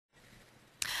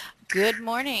Good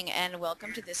morning and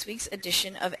welcome to this week's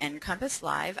edition of NCompass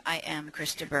Live. I am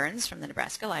Krista Burns from the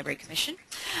Nebraska Library Commission.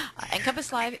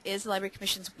 NCompass Live is the Library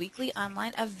Commission's weekly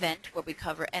online event where we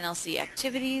cover NLC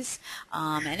activities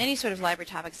and any sort of library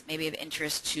topics that may be of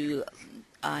interest to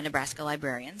Nebraska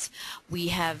librarians. We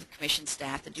have commission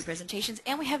staff that do presentations,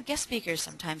 and we have guest speakers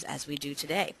sometimes, as we do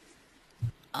today.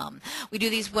 We do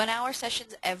these 1-hour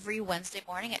sessions every Wednesday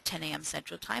morning at 10 a.m.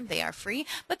 Central Time. They are free,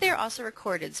 but they are also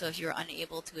recorded, so if you're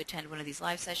unable to attend one of these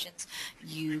live sessions,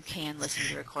 you can listen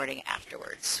to the recording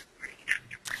afterwards.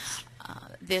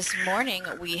 This morning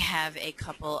we have a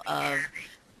couple of,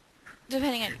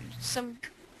 depending on some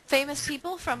famous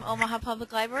people from Omaha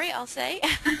Public Library, I'll say,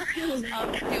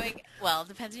 doing, well,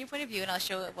 depends on your point of view, and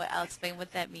I'll explain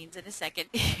what that means in a second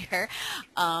here.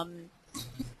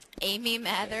 Amy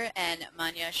Mather and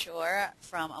Manya Shorr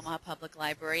from Omaha Public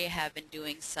Library have been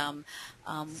doing some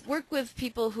work with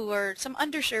people who are some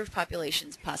underserved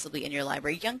populations possibly in your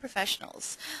library, young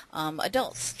professionals,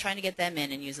 adults, trying to get them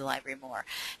in and use the library more.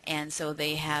 And so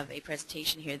they have a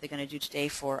presentation here they're going to do today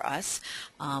for us.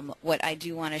 What I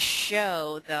do want to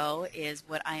show, though, is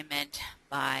what I meant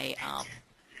by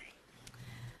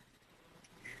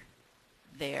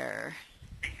their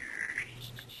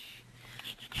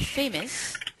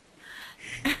famous.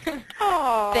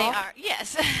 Aww. They are,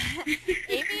 yes.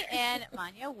 Amy and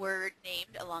Manya were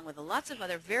named, along with lots of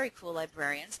other very cool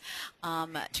librarians,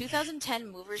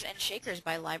 2010 Movers and Shakers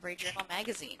by Library Journal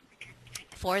magazine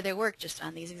for their work just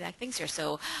on these exact things here.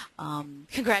 So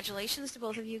congratulations to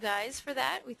both of you guys for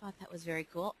that. We thought that was very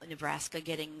cool. Nebraska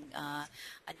getting a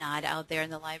nod out there in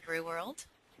the library world.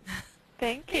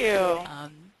 Thank you.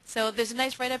 So there's a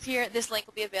nice write-up here. This link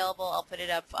will be available. I'll put it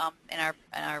up in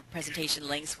our presentation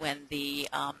links when the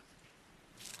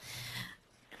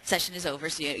session is over,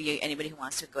 so anybody who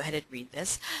wants to go ahead and read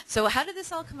this. So how did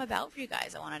this all come about for you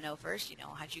guys? I want to know first,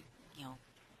 how'd you,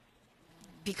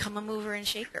 become a mover and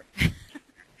shaker?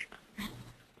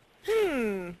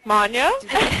 Manya?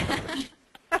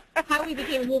 How we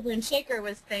became a mover and shaker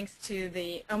was thanks to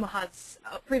the Omaha's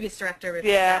previous director, Rivka.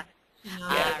 Yeah.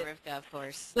 Rivka, of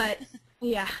course. But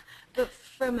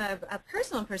from a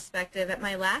personal perspective, at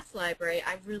my last library,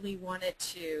 I really wanted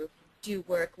to do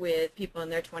work with people in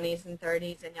their 20s and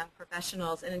 30s and young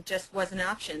professionals, and it just wasn't an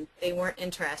option. They weren't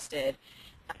interested.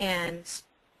 And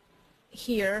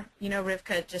here,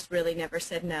 Rivka just really never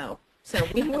said no. So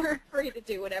we were free to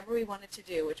do whatever we wanted to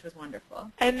do, which was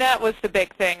wonderful. And that was the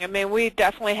big thing. I mean, we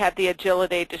definitely had the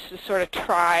agility just to sort of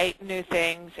try new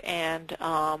things, and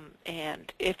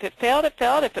if it failed, it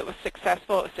failed. If it was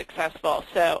successful, it was successful.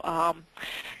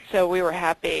 So we were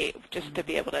happy just to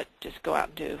be able to just go out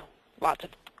and do lots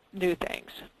of new things.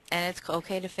 And it's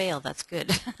okay to fail. That's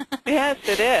good. Yes,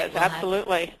 it is.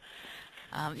 Absolutely.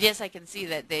 Yes, I can see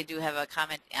that they do have a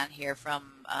comment on here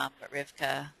from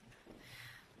Rivka.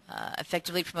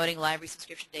 Effectively promoting library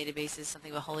subscription databases,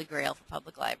 something of a holy grail for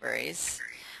public libraries.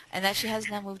 And that she has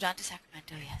now moved on to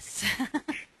Sacramento, yes.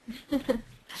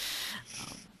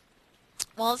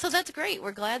 Well, so that's great.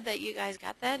 We're glad that you guys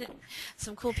got that and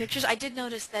some cool pictures. I did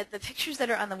notice that the pictures that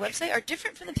are on the website are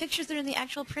different from the pictures that are in the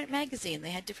actual print magazine.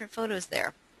 They had different photos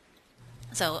there.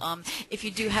 So if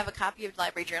you do have a copy of the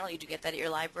Library Journal, you do get that at your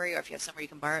library, or if you have somewhere you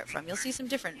can borrow it from, you'll see some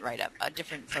different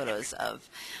different photos of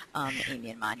Amy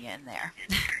and Manya in there.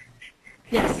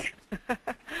 Yes.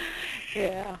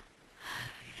 Yeah.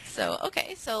 So,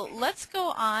 okay, so let's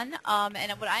go on,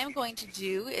 and what I am going to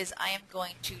do is I am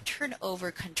going to turn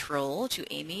over control to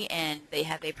Amy, and they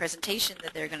have a presentation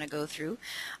that they're going to go through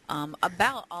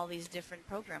about all these different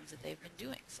programs that they've been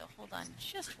doing. So hold on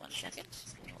just one second,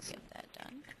 and we'll get that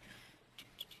done.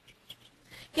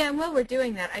 Yeah, and while we're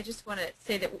doing that, I just want to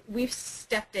say that we've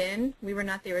stepped in. We were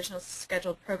not the original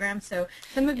scheduled program, so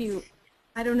some of you,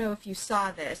 I don't know if you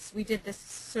saw this, we did this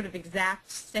sort of exact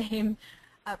same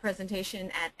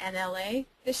presentation at NLA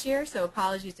this year, so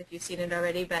apologies if you've seen it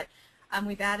already, but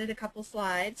we've added a couple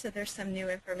slides, so there's some new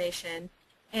information.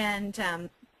 And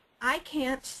I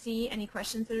can't see any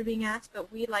questions that are being asked,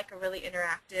 but we like a really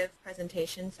interactive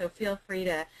presentation, so feel free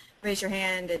to raise your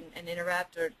hand and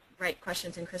interrupt or write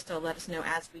questions, and Crystal will let us know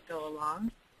as we go along.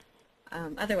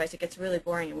 Otherwise, it gets really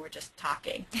boring and we're just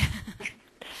talking.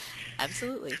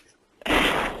 Absolutely.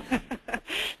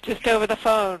 Just over the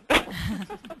phone.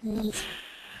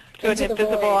 To an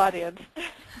invisible audience.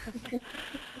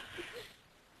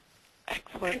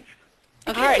 Excellent.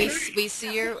 Okay, all right. we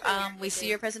see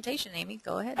your presentation, Amy.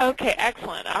 Go ahead. Okay,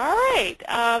 excellent. All right.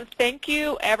 Thank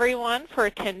you, everyone, for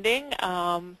attending.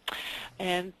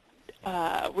 And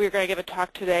we're going to give a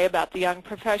talk today about the young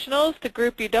professionals, the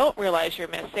group you don't realize you're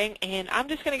missing, and I'm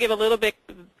just going to give a little bit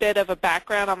of a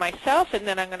background on myself, and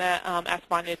then I'm going to ask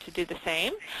Manya to do the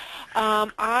same.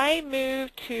 I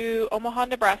moved to Omaha,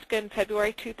 Nebraska in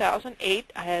February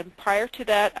 2008, and prior to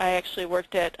that I actually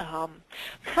worked at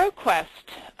ProQuest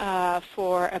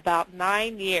for about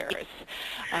 9 years,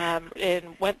 and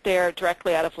went there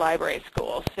directly out of library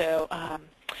school. So,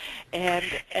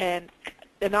 and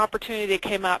an opportunity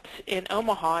came up in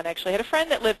Omaha, and actually I had a friend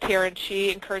that lived here, and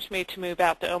she encouraged me to move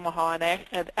out to Omaha, and I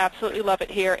absolutely love it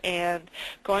here. And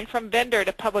going from vendor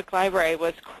to public library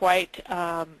was quite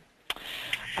a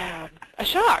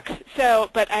shock.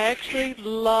 So, but I actually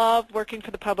love working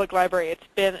for the public library. It's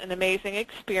been an amazing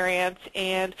experience.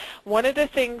 And one of the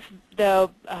things, though,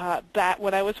 that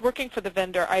when I was working for the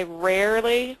vendor, I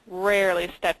rarely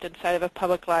stepped inside of a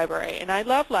public library. And I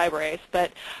love libraries,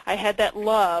 but I had that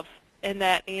love and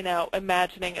that,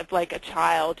 imagining of like a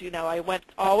child. I went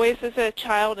always as a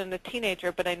child and a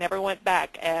teenager, but I never went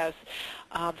back as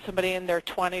somebody in their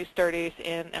 20s, 30s,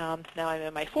 and now I'm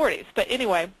in my 40s. But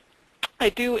anyway, I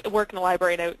do work in the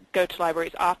library, and I go to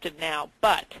libraries often now.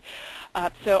 But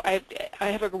so I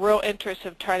have a real interest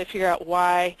in trying to figure out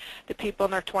why the people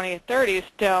in their 20s and 30s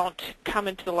don't come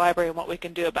into the library and what we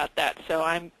can do about that. So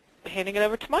I'm handing it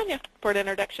over to Manya for an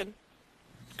introduction.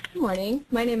 Good morning.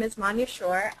 My name is Manya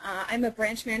Shorr. I'm a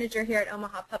branch manager here at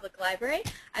Omaha Public Library.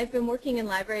 I've been working in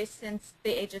libraries since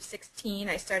the age of 16.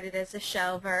 I started as a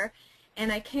shelver,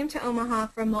 and I came to Omaha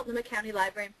from Multnomah County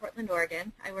Library in Portland,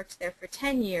 Oregon. I worked there for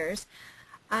 10 years.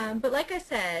 But like I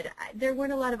said, there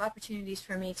weren't a lot of opportunities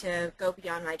for me to go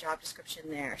beyond my job description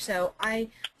there. So I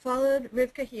followed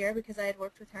Rivka here because I had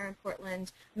worked with her in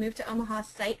Portland, moved to Omaha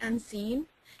sight unseen,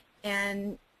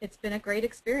 and it's been a great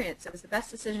experience. It was the best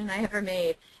decision I ever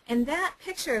made. And that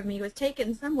picture of me was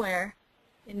taken somewhere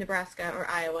in Nebraska or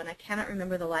Iowa, and I cannot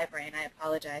remember the library, and I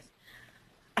apologize.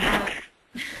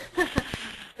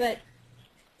 But,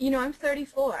 I'm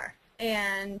 34,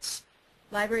 and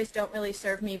libraries don't really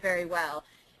serve me very well.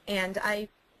 And I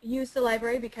use the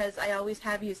library because I always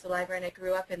have used the library, and I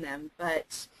grew up in them.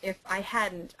 But if I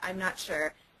hadn't, I'm not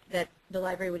sure that the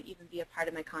library would even be a part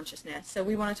of my consciousness. So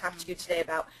we want to talk to you today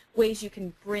about ways you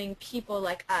can bring people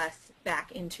like us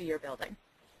back into your building.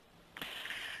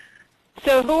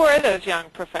 So who are those young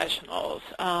professionals?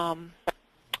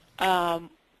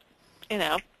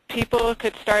 People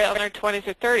could start out in their 20s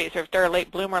or 30s, or if they're a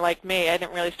late bloomer like me. I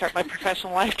didn't really start my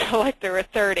professional life till like they were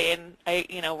 30, and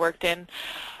I, worked in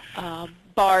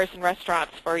bars and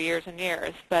restaurants for years and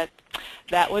years. But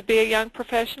that would be a young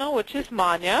professional, which is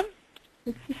Manya.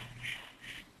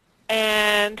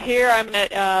 And here I'm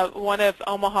at one of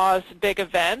Omaha's big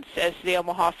events as the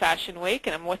Omaha Fashion Week,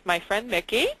 and I'm with my friend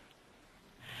Mickey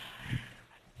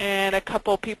and a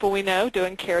couple people we know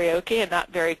doing karaoke and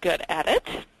not very good at it.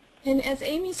 And as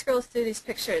Amy scrolls through these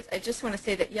pictures, I just want to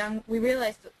say that we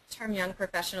realize the term young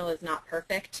professional is not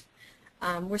perfect.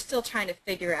 We're still trying to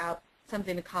figure out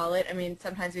something to call it. I mean,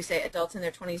 sometimes we say adults in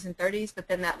their 20s and 30s, but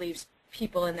then that leaves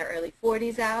people in their early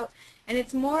 40s out. And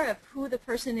it's more of who the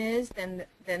person is than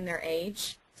their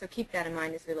age. So keep that in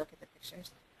mind as we look at the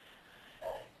pictures.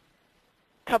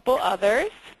 Couple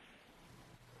others.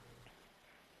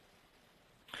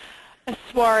 A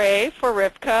soiree for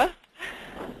Rivka.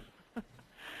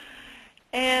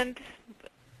 And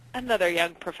another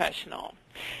young professional.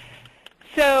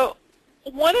 So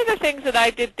one of the things that I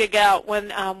did dig out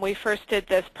when we first did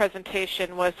this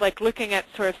presentation was like looking at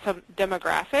sort of some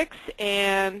demographics,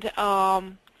 and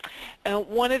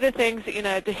one of the things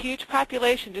that, the huge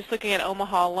population, just looking at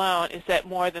Omaha alone, is that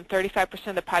more than 35%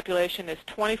 of the population is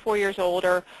 24 years old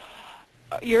or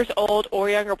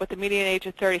younger, with a median age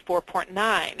of 34.9,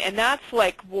 and that's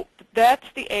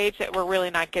the age that we're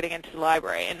really not getting into the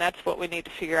library, and that's what we need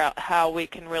to figure out, how we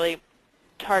can really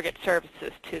target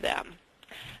services to them.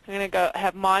 I'm going to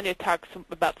have Manya talk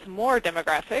about some more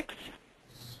demographics.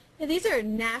 Yeah, these are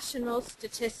national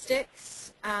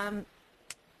statistics.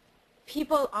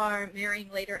 People are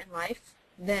marrying later in life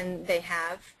than they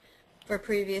have for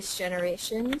previous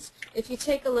generations. If you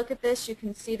take a look at this, you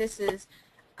can see this is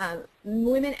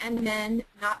women and men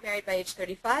not married by age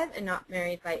 35 and not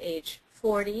married by age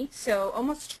 40. So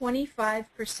almost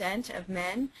 25% of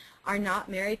men are not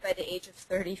married by the age of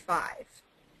 35.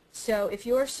 So if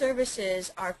your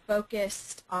services are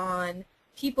focused on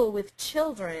people with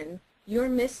children, you're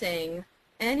missing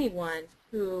anyone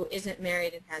who isn't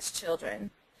married and has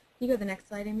children. Can you go to the next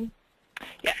slide, Amy?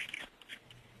 Yes.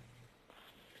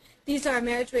 These are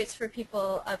marriage rates for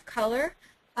people of color.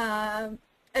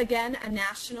 Again, a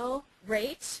national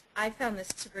rate. I found this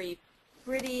to be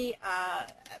pretty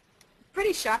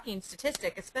pretty shocking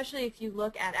statistic, especially if you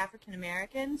look at African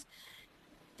Americans.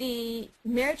 The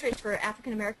marriage rates for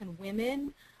African American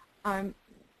women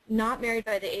not married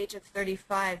by the age of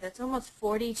 35, that's almost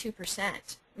 42%. I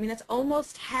mean, that's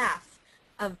almost half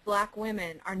of black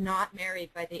women are not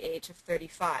married by the age of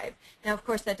 35. Now, of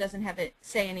course, that doesn't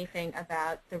say anything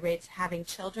about the rates having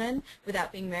children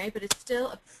without being married, but it's still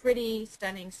a pretty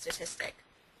stunning statistic.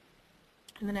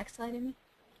 And the next slide, Amy.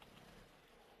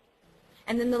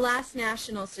 And then the last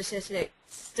national statistic.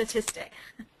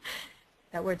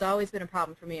 That word's always been a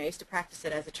problem for me. I used to practice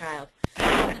it as a child.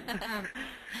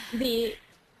 The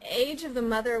age of the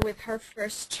mother with her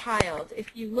first child,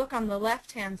 if you look on the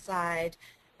left-hand side,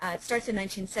 it starts in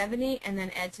 1970 and then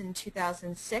ends in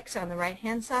 2006 on the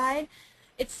right-hand side.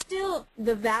 It's still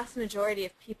the vast majority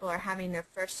of people are having their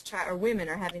first child, or women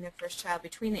are having their first child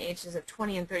between the ages of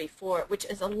 20 and 34, which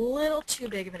is a little too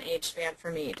big of an age span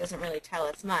for me. It doesn't really tell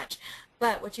us much.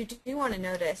 But what you do want to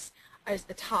notice is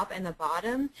the top and the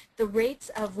bottom. The rates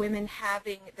of women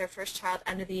having their first child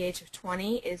under the age of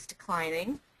 20 is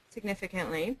declining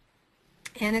significantly.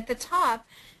 And at the top,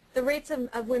 the rates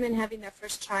of women having their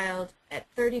first child at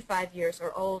 35 years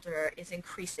or older is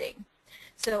increasing.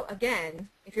 So again,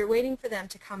 if you're waiting for them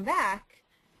to come back,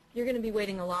 you're going to be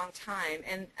waiting a long time.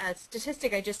 And a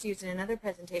statistic I just used in another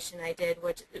presentation I did,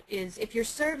 which is if you're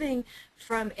serving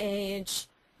from age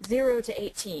 0 to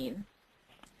 18,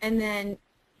 and then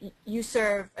you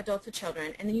serve adults and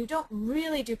children, and then you don't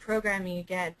really do programming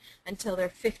again until they're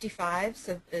 55,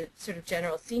 so the sort of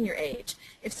general senior age.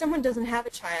 If someone doesn't have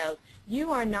a child,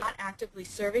 you are not actively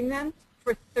serving them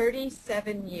for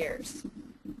 37 years.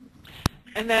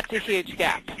 And that's a huge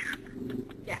gap.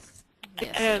 Yes.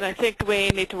 Yes. And I think we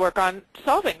need to work on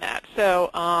solving that.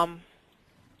 So,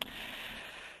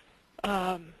 Do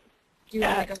you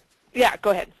want to go? yeah,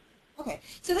 go ahead. Okay.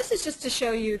 So this is just to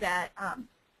show you that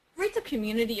rates of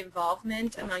community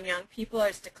involvement among young people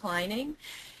is declining.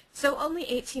 So only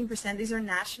 18%, these are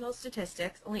national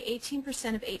statistics, only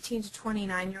 18% of 18 to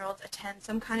 29-year-olds attend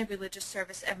some kind of religious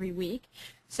service every week.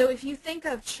 So if you think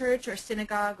of church or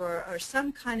synagogue or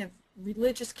some kind of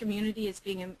religious community as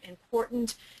being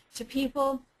important to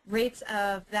people, rates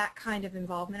of that kind of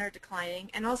involvement are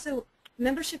declining. And also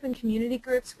membership in community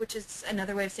groups, which is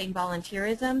another way of saying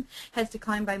volunteerism, has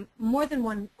declined by more than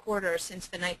 1/4 since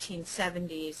the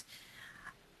 1970s.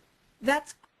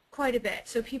 That's quite a bit.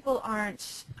 So people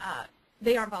aren't,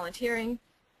 they aren't volunteering,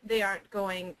 they aren't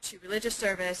going to religious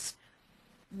service.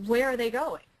 Where are they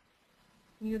going?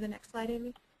 Can you do the next slide,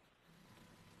 Amy?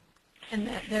 And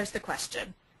there's the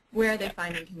question. Where are they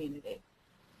finding community?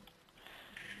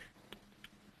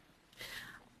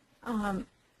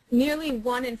 Nearly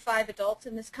 1 in 5 adults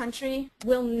in this country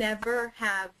will never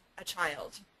have a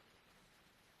child.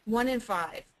 1 in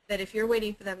 5, that if you're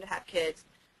waiting for them to have kids,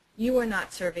 you are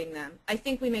not serving them. I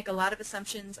think we make a lot of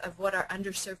assumptions of what our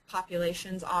underserved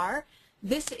populations are.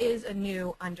 This is a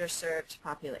new underserved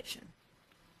population.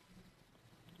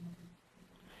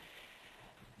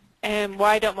 And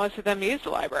why don't most of them use the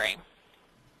library?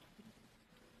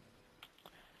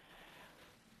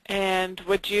 And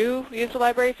would you use the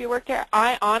library if you worked there?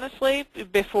 I honestly,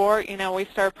 before we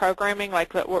started programming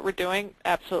like what we're doing,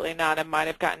 absolutely not. I might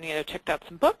have gotten checked out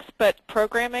some books, but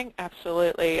programming,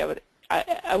 absolutely.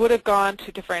 I would have gone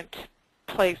to different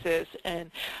places.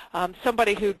 And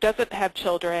somebody who doesn't have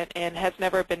children and has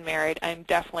never been married, I'm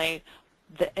definitely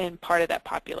in part of that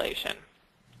population.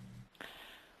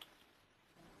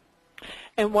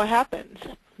 And what happens?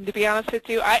 To be honest with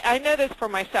you, I know this for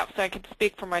myself, so I can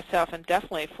speak for myself and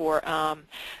definitely for,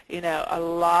 a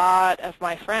lot of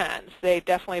my friends. They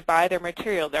definitely buy their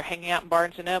material. They're hanging out in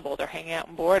Barnes & Noble. They're hanging out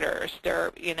in Borders. They're,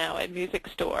 at music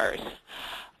stores.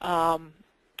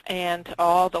 And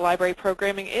all the library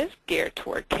programming is geared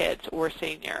toward kids or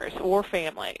seniors or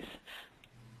families.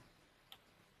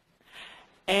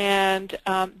 And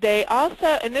they also,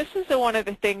 and this is one of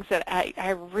the things that I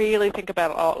really think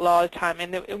about a lot of the time,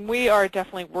 and we are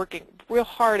definitely working real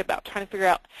hard about trying to figure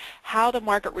out how to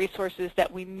market resources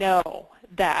that we know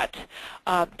that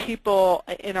people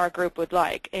in our group would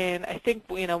like. And I think,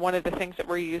 one of the things that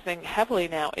we're using heavily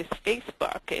now is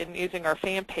Facebook and using our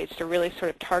fan page to really sort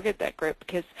of target that group,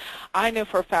 because I know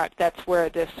for a fact that's where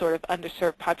this sort of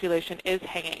underserved population is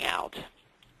hanging out.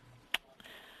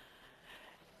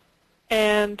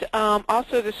 And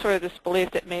also there's sort of this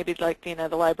belief that maybe the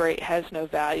library has no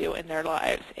value in their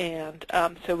lives, and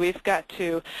so we've got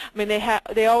to. I mean,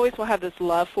 they always will have this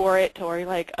love for it, or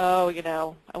like, oh,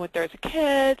 I went there as a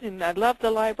kid and I love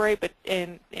the library, but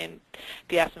and if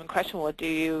you ask them a question, well, do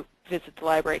you visit the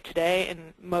library today?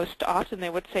 And most often they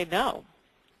would say no.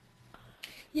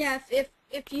 Yeah, if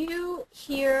if you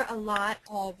hear a lot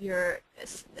of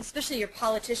especially your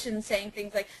politicians saying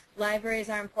things like libraries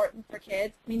are important for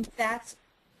kids, I mean, that's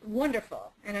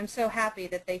wonderful, and I'm so happy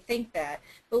that they think that.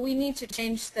 But we need to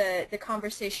change the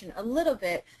conversation a little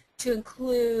bit to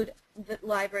include that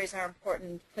libraries are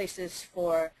important places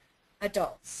for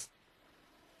adults.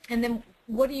 And then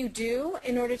what do you do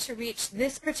in order to reach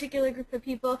this particular group of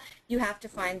people? You have to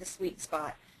find the sweet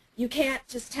spot. You can't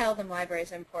just tell them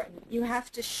libraries are important. You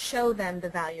have to show them the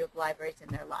value of libraries in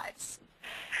their lives.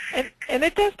 And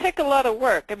it does take a lot of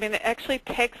work. I mean, it actually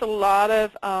takes a lot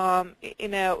of,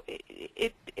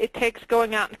 it takes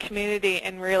going out in the community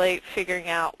and really figuring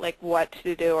out like what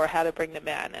to do or how to bring them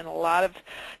in, and a lot of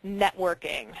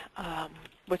networking,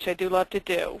 which I do love to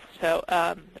do. So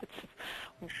it's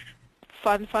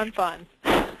fun, fun, fun.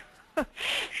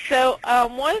 So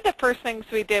one of the first things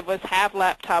we did was have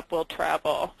laptop will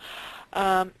travel.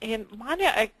 And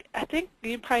Manya, I think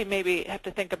you probably maybe have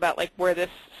to think about like where this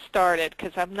started,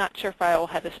 because I'm not sure if I will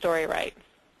have the story right.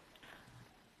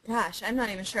 Gosh, I'm not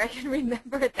even sure I can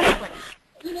remember at this point.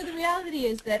 You know, the reality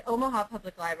is that Omaha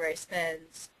Public Library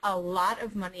spends a lot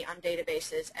of money on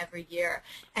databases every year.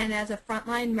 And as a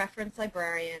frontline reference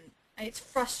librarian, it's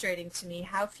frustrating to me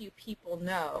how few people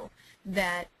know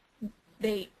that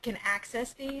they can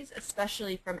access these,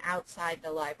 especially from outside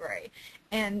the library.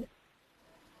 And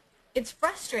it's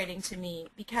frustrating to me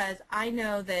because I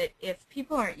know that if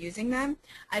people aren't using them,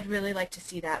 I'd really like to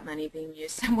see that money being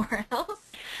used somewhere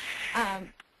else.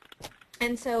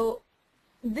 And so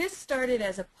this started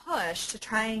as a push to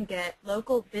try and get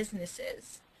local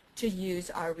businesses to use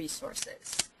our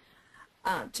resources,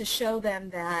 to show them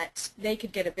that they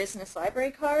could get a business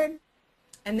library card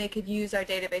and they could use our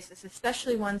databases,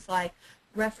 especially ones like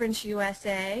Reference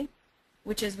USA,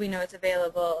 which, as we know, is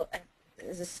available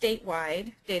as a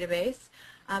statewide database,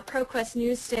 ProQuest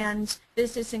Newsstand,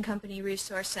 Business and Company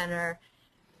Resource Center,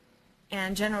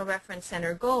 and General Reference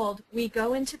Center Gold. We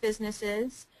go into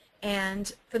businesses,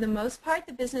 and for the most part,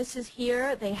 the businesses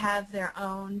here, they have their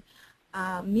own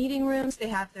meeting rooms, they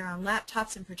have their own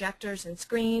laptops and projectors and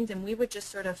screens, and we would just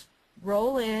sort of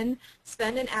roll in,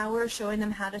 spend an hour showing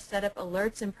them how to set up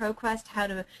alerts in ProQuest, how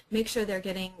to make sure they're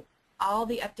getting all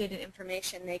the updated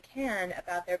information they can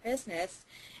about their business,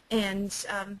 and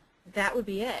that would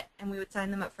be it. And we would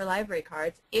sign them up for library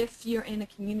cards. If you're in a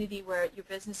community where your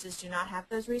businesses do not have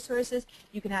those resources,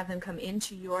 you can have them come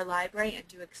into your library and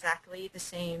do exactly the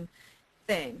same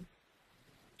thing.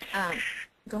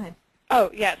 Go ahead. Oh,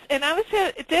 yes. And I would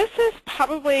say this is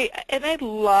probably, and I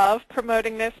love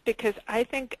promoting this because I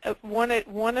think one of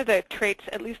the traits,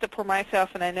 at least for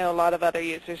myself and I know a lot of other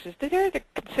users, is that they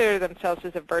consider themselves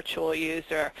as a virtual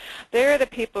user. They're the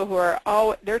people who are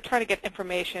they're trying to get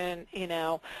information, you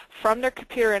know, from their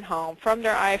computer at home, from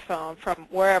their iPhone, from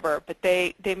wherever, but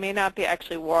they may not be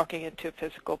actually walking into a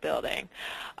physical building.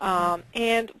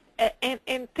 And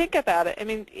think about it. I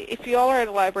mean, if you all are at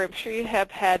a library, I'm sure you have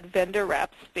had vendor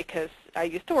reps, because I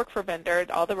used to work for a vendor.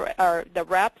 All the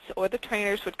reps or the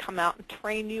trainers would come out and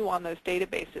train you on those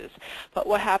databases. But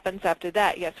what happens after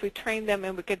that? Yes, we train them,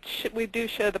 and we do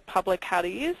show the public how to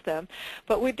use them.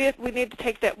 But we need to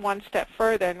take that one step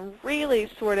further and really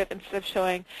sort of, instead of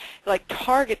showing, like,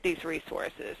 target these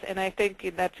resources. And I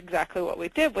think that's exactly what we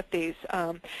did with these.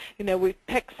 You know, we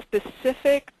picked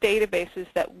specific databases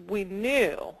that we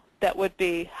knew that would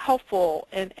be helpful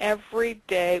in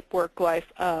everyday work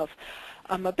life of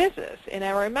a business. And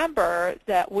I remember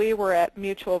that we were at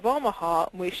Mutual of Omaha,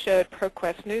 and we showed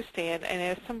ProQuest Newsstand, and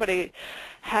if somebody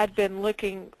had been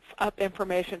looking up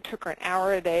information, it took her an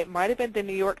hour a day, it might have been the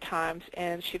New York Times,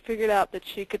 and she figured out that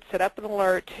she could set up an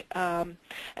alert and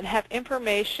have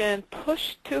information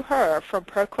pushed to her from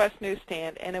ProQuest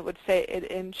Newsstand, and it would say,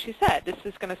 and she said, this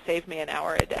is going to save me an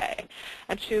hour a day.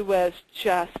 And she was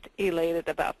just elated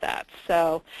about that.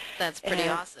 So that's pretty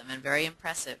awesome and very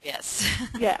impressive, yes.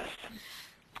 Yes.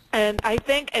 And I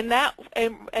think, and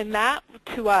that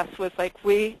to us was like,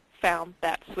 we found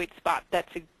that sweet spot.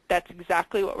 That's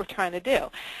exactly what we're trying to do.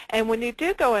 And when you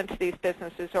do go into these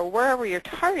businesses or wherever you're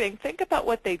targeting, think about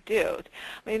what they do.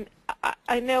 I mean,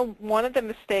 I know one of the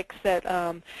mistakes that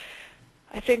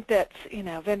I think that, you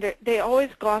know, they always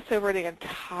gloss over the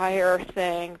entire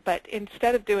thing, but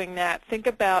instead of doing that, think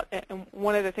about, and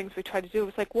one of the things we try to do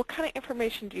was like, what kind of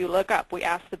information do you look up? We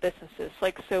ask the businesses,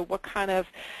 like, so what kind of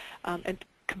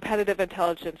competitive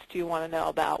intelligence do you want to know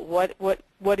about? What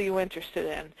are you interested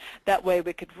in? That way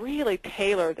we could really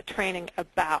tailor the training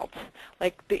about,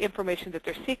 like, the information that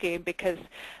they're seeking, because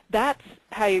that's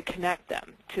how you connect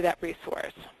them to that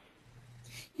resource.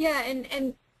 Yeah,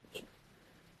 and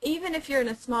even if you're in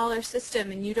a smaller system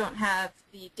and you don't have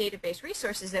the database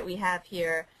resources that we have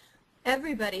here,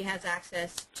 everybody has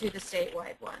access to the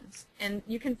statewide ones, and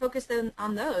you can focus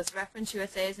on those. Reference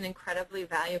USA is an incredibly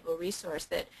valuable resource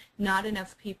that not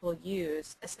enough people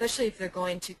use, especially if they're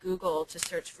going to Google to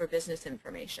search for business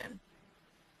information.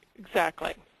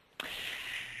 Exactly.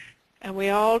 And we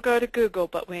all go to Google,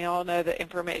 but we all know that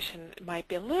information might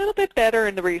be a little bit better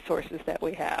in the resources that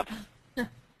we have.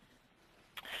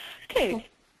 Okay,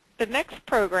 the next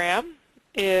program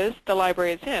is The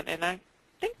Library is In, and I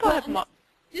think I'll have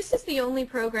this is the only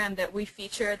program that we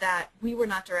feature that we were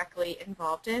not directly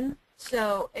involved in,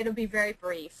 so it'll be very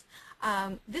brief.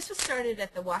 This was started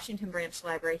at the Washington Branch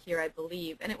Library here, I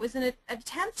believe, and it was an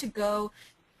attempt to go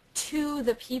to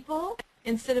the people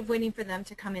instead of waiting for them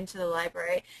to come into the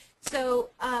library. So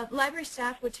library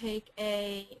staff would take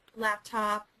a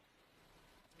laptop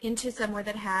into somewhere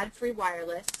that had free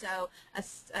wireless, so a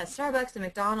Starbucks, a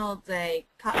McDonald's, a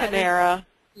Panera.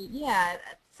 Yeah,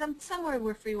 somewhere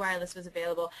where free wireless was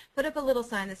available, put up a little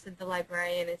sign that said the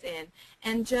librarian is in,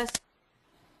 and just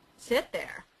sit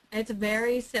there. It's a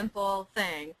very simple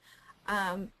thing.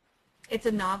 It's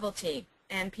a novelty,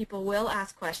 and people will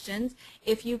ask questions.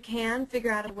 If you can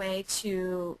figure out a way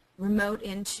to remote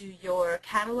into your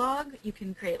catalog, you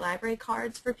can create library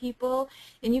cards for people,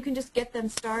 and you can just get them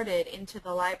started into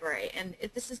the library. And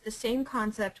this is the same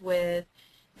concept that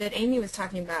Amy was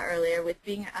talking about earlier with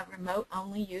being a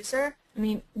remote-only user. I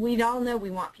mean, we all know we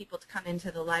want people to come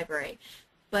into the library,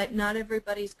 but not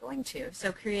everybody's going to.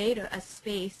 So create a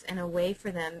space and a way for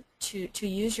them to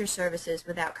use your services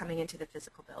without coming into the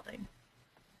physical building.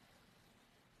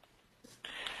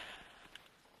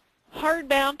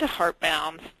 Hardbound to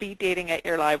Heartbound, speed dating at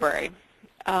your library.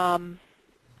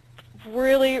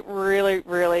 Really, really,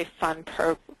 really fun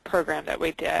program that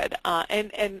we did.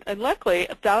 And luckily,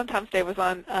 Valentine's Day was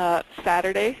on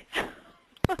Saturday.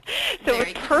 So it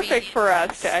was perfect for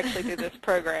us to actually do this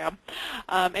program.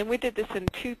 And we did this in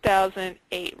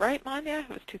 2008, right, Manya?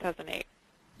 It was 2008.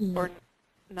 Or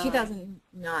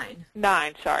 2009.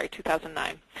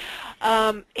 2009.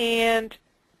 And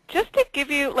just to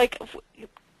give you, like,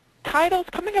 titles,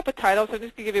 coming up with titles, I'm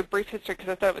just going to give you a brief history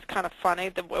because I thought it was kind of funny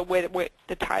the way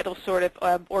the title sort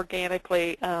of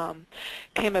organically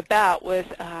came about was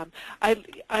I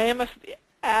am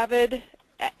avid,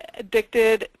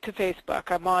 addicted to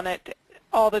Facebook. I'm on it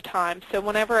all the time. So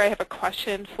whenever I have a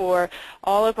question for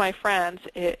all of my friends,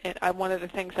 one of the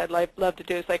things I'd love to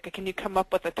do is, like, can you come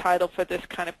up with a title for this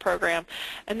kind of program?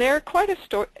 And they're quite a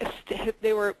story.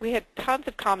 We had tons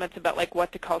of comments about, like,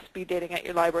 what to call speed dating at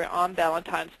your library on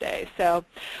Valentine's Day. So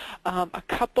a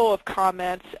couple of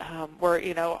comments were,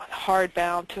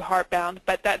 hardbound to heartbound,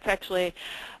 but that's actually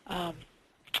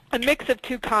a mix of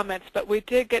two comments, but we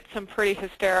did get some pretty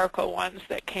hysterical ones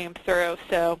that came through,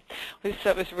 so we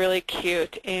thought it was really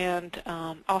cute. And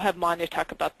I'll have Manya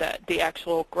talk about the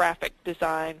actual graphic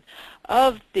design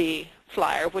of the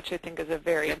flyer, which I think is a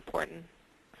very important.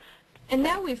 And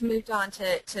now we've moved on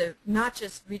to not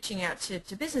just reaching out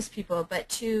to business people, but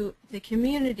to the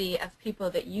community of people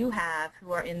that you have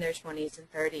who are in their 20s and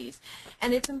 30s.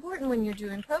 And it's important when you're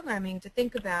doing programming to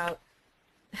think about,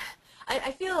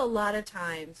 I feel a lot of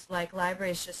times like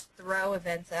libraries just throw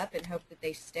events up and hope that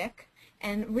they stick.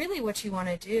 And really what you want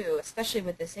to do, especially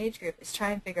with this age group, is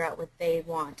try and figure out what they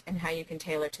want and how you can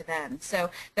tailor to them. So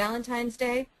Valentine's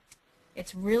Day,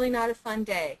 it's really not a fun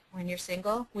day when you're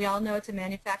single. We all know it's a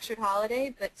manufactured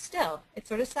holiday, but still, it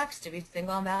sort of sucks to be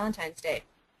single on Valentine's Day.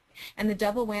 And the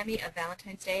double whammy of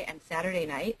Valentine's Day and Saturday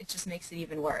night, it just makes it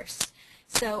even worse.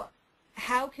 So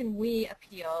how can we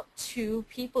appeal to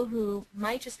people who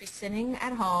might just be sitting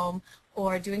at home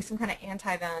or doing some kind of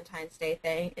anti-Valentine's Day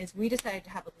thing, is we decided to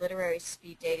have a literary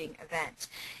speed dating event.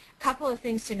 A couple of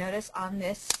things to notice on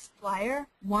this flyer.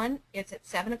 One, it's at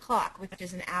 7 o'clock, which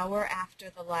is an hour after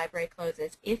the library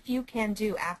closes. If you can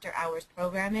do after-hours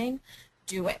programming,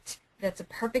 do it. That's a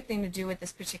perfect thing to do with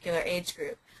this particular age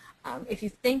group. If you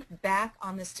think back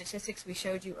on the statistics we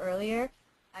showed you earlier,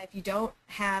 if you don't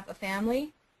have a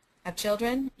family, have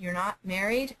children, you're not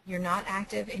married, you're not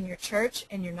active in your church,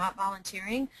 and you're not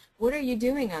volunteering, what are you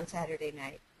doing on Saturday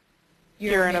night?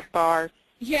 You're in a bar.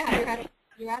 Yeah,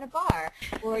 you're at a bar.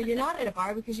 Or you're not at a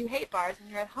bar because you hate bars and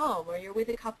you're at home, or you're with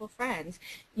a couple friends.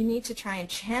 You need to try and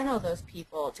channel those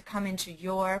people to come into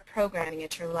your programming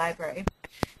at your library.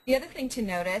 The other thing to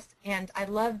notice, and I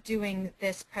love doing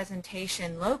this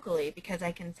presentation locally because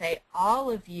I can say all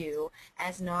of you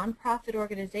as nonprofit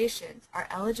organizations are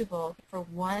eligible for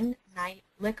one-night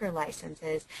liquor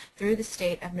licenses through the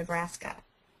state of Nebraska.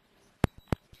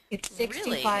 It's $65.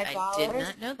 Really? I did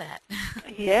not know that.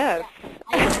 Yes.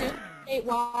 I assume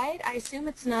statewide. I assume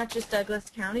it's not just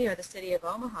Douglas County or the city of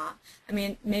Omaha. I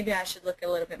mean, maybe I should look a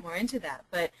little bit more into that,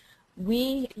 but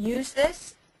We use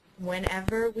this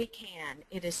whenever we can.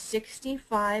 It is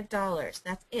 $65.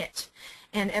 That's it.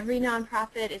 And every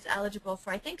nonprofit is eligible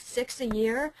for, I think, 6 a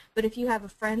year. But if you have a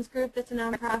friends group that's a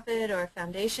nonprofit or a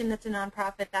foundation that's a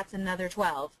nonprofit, that's another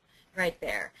 12 right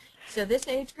there. So this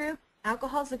age group,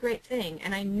 alcohol is a great thing.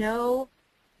 And I know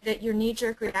that your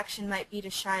knee-jerk reaction might be to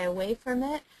shy away from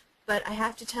it. But I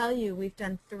have to tell you, we've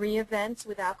done 3 events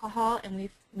with alcohol, and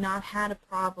we've not had a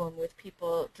problem with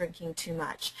people drinking too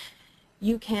much.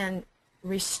 You can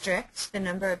restrict the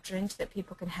number of drinks that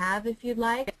people can have if you'd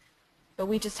like, but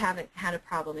we just haven't had a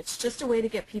problem. It's just a way to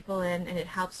get people in, and it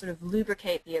helps sort of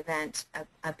lubricate the event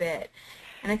a bit.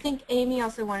 And I think Amy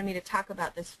also wanted me to talk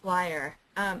about this flyer.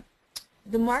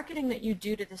 The marketing that you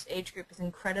do to this age group is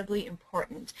incredibly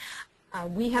important.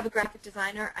 We have a graphic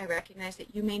designer. I recognize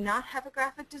that you may not have a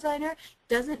graphic designer.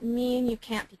 Doesn't mean you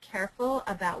can't be careful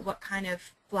about what kind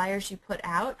of flyers you put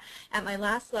out. At my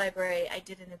last library, I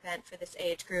did an event for this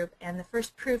age group, and the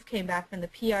first proof came back from the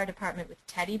PR department with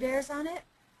teddy bears on it.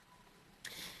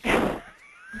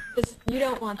 You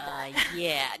don't want that.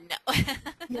 Yeah, no.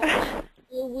 No.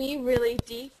 We really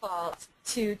default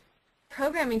to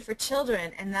programming for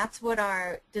children, and that's what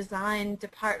our design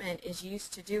department is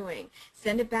used to doing.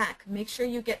 Send it back. Make sure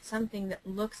you get something that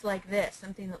looks like this,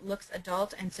 something that looks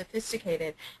adult and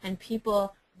sophisticated, and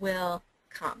people will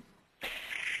come.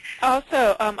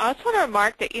 Also, I just want to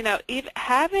remark that, you know, even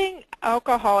having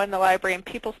alcohol in the library and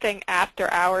people staying after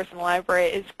hours in the library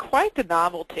is quite the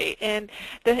novelty, and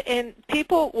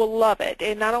people will love it.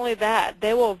 And not only that,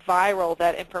 they will viral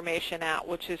that information out,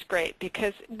 which is great,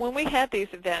 because when we had these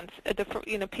events,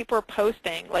 you know, people are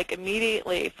posting like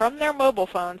immediately from their mobile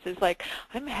phones. Is like,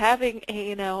 I'm having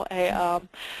a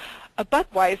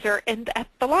Budweiser at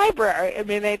the library. I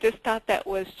mean, they just thought that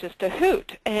was just a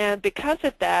hoot. And because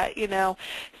of that, you know,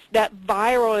 that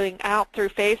viraling out through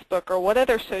Facebook or what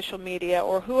other social media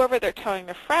or whoever they're telling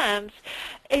their friends,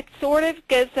 it sort of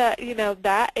gives that, you know,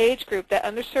 that age group, that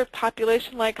underserved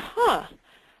population, like, huh,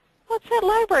 what's that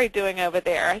library doing over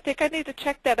there? I think I need to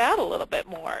check that out a little bit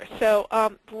more. So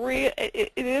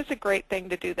it is a great thing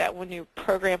to do that when you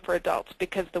program for adults,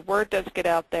 because the word does get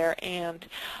out there, and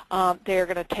they're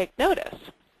going to take notice.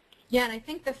 Yeah, and I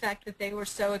think the fact that they were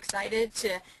so excited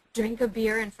to drink a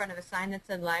beer in front of a sign that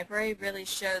said library really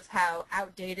shows how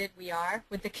outdated we are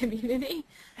with the community,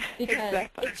 because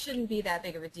Exactly. It shouldn't be that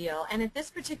big of a deal. And at this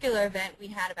particular event, we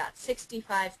had about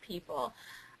 65 people.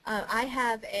 I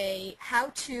have a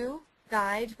how-to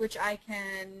guide, which I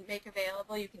can make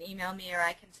available. You can email me or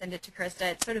I can send it to Krista.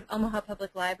 It's sort of Omaha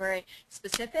Public Library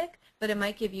specific, but it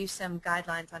might give you some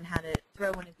guidelines on how to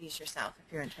throw one of these yourself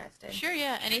if you're interested. Sure,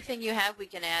 yeah. Anything you have, we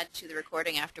can add to the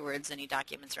recording afterwards, any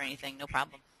documents or anything, no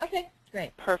problem. Okay,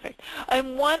 great. Perfect.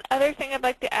 And one other thing I'd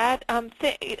like to add, I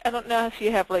don't know if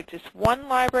you have like just one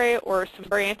library or some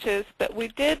branches, but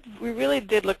we really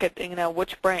did look at, you know,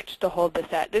 which branch to hold this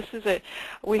at. This is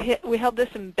we held this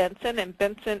in Benson, and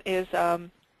Benson is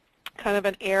kind of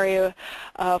an area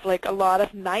of like a lot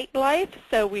of nightlife,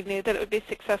 so we knew that it would be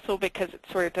successful because it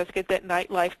sort of does get that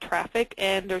nightlife traffic,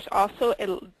 and there's also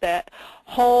that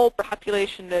whole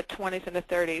population, the 20s and the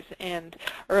 30s and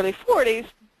early 40s,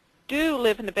 do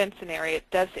live in the Benson area.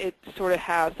 It sort of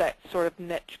has that sort of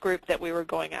niche group that we were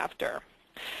going after.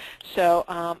 So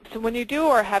so when you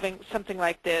are having something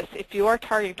like this, if you are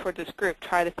targeting toward this group,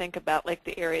 try to think about like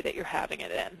the area that you're having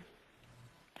it in.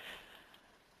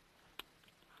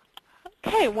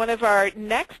 Okay, one of our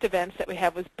next events that we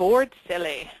had was Board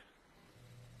Silly.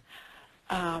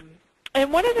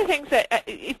 And one of the things that,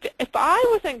 if I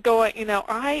wasn't going, you know,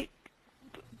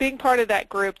 being part of that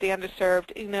group, the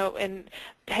underserved, you know, and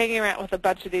hanging around with a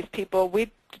bunch of these people,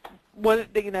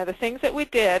 the things that we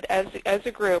did as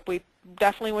a group, we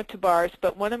definitely went to bars,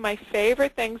 but one of my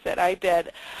favorite things that I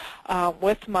did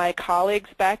with my colleagues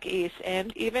back east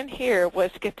and even here was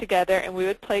get together and we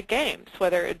would play games,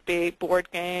 whether it be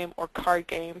board game or card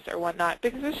games or whatnot,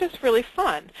 because it was just really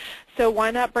fun. So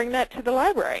why not bring that to the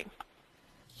library?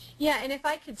 Yeah, and if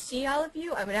I could see all of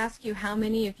you, I would ask you how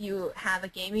many of you have a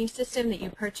gaming system that you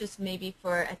purchased maybe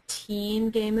for a teen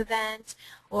game event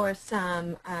or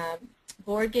some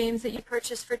board games that you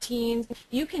purchased for teens.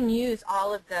 You can use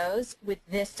all of those with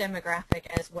this demographic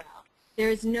as well. There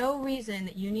is no reason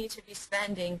that you need to be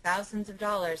spending thousands of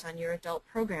dollars on your adult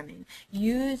programming.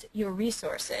 Use your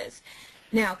resources.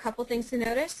 Now, a couple things to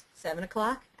notice. 7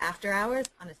 o'clock, after hours,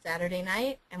 on a Saturday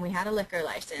night, and we had a liquor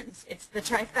license. It's the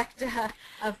trifecta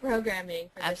of programming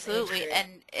for this Absolutely, age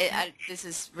group. and this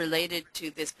is related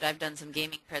to this, but I've done some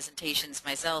gaming presentations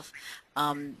myself.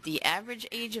 The average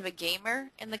age of a gamer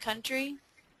in the country,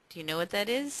 do you know what that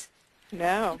is?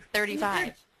 No.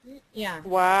 35. Yeah.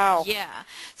 Wow. Yeah.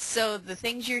 So the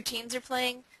things your teens are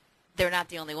playing, they're not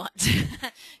the only ones.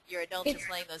 Your adults are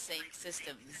playing those same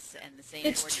systems and the same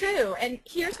It's board true, games. and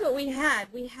here's what we had.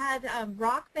 We had a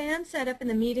rock band set up in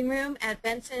the meeting room at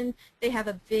Benson. They have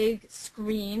a big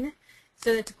screen,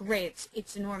 so it's great.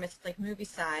 It's enormous, it's like movie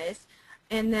size.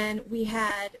 And then we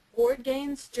had board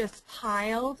games just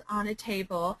piled on a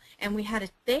table, and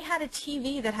they had a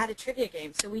TV that had a trivia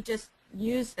game, so we just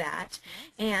used that.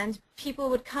 And people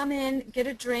would come in, get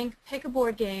a drink, pick a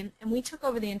board game, and we took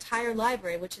over the entire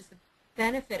library, which is the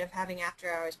benefit of having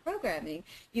after-hours programming.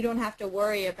 You don't have to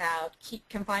worry about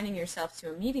confining yourself to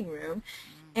a meeting room.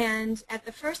 And at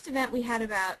the first event, we had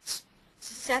about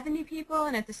 70 people,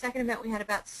 and at the second event, we had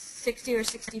about 60 or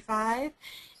 65.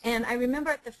 And I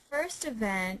remember at the first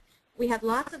event, we had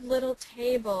lots of little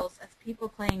tables of people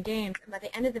playing games, and by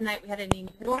the end of the night, we had an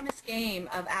enormous game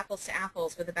of apples to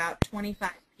apples with about 25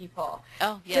 people.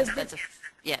 Oh, yes,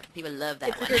 yeah, people love that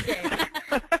It's one. a good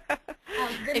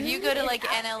game. If you go to like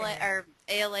NLA or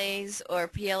ALAs or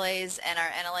PLAs and our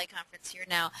NLA conference here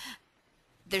now,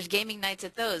 there's gaming nights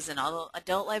at those, and all the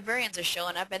adult librarians are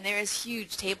showing up, and there is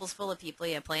huge tables full of people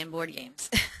playing board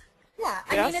games. Yeah,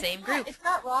 I mean, it's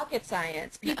not rocket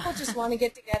science. People just want to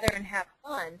get together and have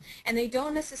fun, and they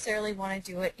don't necessarily want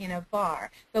to do it in a bar.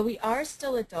 But we are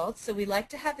still adults, so we like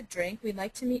to have a drink. We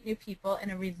like to meet new people in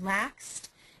a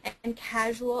relaxed and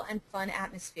casual and fun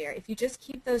atmosphere. If you just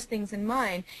keep those things in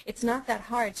mind, it's not that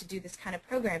hard to do this kind of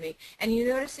programming. And you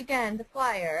notice, again, the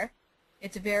flyer,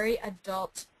 it's very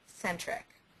adult-centric.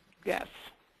 Yes.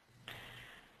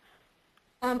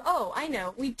 Oh, I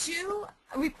know. We do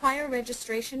require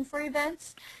registration for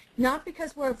events, not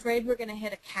because we're afraid we're going to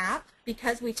hit a cap.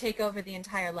 Because we take over the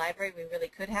entire library, we really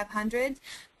could have hundreds,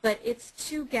 but it's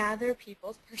to gather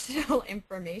people's personal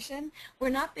information. We're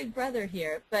not Big Brother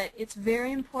here, but it's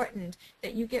very important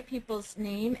that you get people's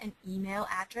name and email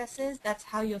addresses. That's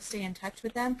how you'll stay in touch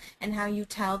with them and how you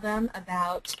tell them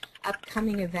about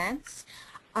upcoming events.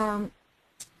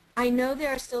 I know there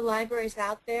are still libraries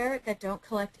out there that don't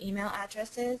collect email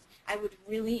addresses. I would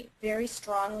really very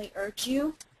strongly urge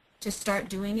you to start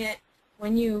doing it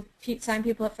when you sign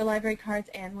people up for library cards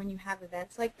and when you have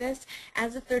events like this.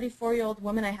 As a 34-year-old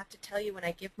woman, I have to tell you, when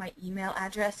I give my email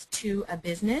address to a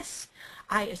business,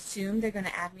 I assume they're going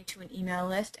to add me to an email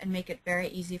list and make it very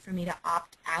easy for me to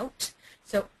opt out.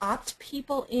 So opt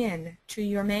people in to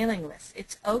your mailing list.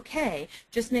 It's okay.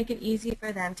 Just make it easy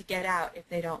for them to get out if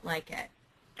they don't like it.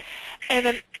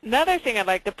 And another thing I'd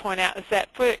like to point out is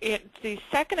that for the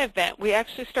second event, we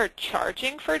actually started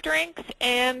charging for drinks,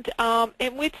 and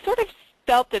we'd sort of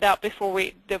felt it out before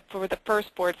for the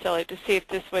first board sale to see if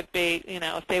this would be,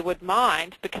 if they would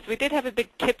mind, because we did have a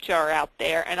big tip jar out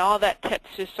there, and all that tips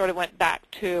just sort of went back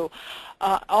to,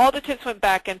 all the tips went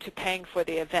back into paying for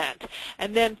the event.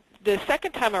 And then the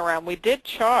second time around, we did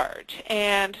charge,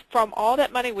 and from all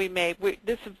that money we made,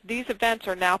 these events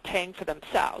are now paying for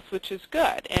themselves, which is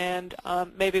good, and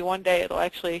maybe one day it'll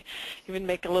actually even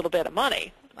make a little bit of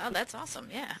money. Wow, that's awesome,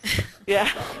 yeah. Yeah.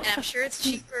 And I'm sure it's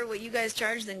cheaper what you guys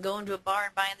charge than going to a bar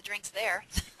and buying the drinks there.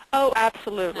 Oh,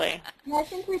 absolutely. Yeah, I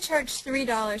think we charged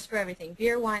 $3 for everything.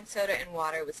 Beer, wine, soda, and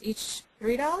water was each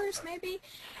 $3 maybe.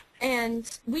 And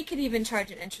we could even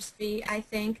charge an interest fee, I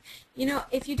think.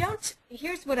 If you don't,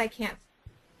 here's what I can't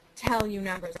tell you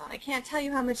numbers on. I can't tell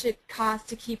you how much it costs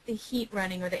to keep the heat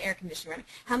running or the air conditioning running,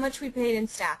 how much we paid in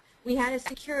staff. We had a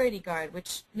security guard,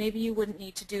 which maybe you wouldn't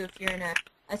need to do if you're in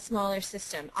a smaller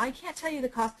system. I can't tell you the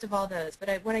cost of all those, but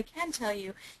what I can tell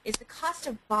you is the cost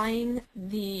of buying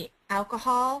the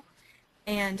alcohol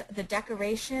and the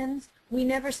decorations. We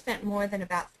never spent more than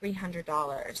about $300.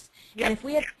 Yep. And if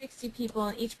we had 60 people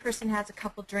and each person has a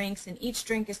couple drinks and each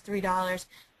drink is $3,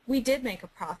 we did make a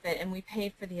profit and we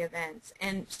paid for the events.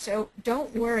 And so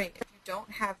don't worry if you don't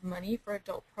have money for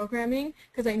adult programming,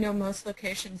 because I know most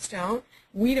locations don't.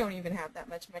 We don't even have that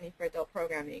much money for adult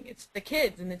programming. It's the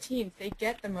kids and the teens. They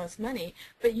get the most money,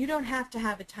 but you don't have to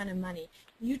have a ton of money.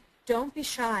 Don't be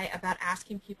shy about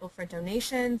asking people for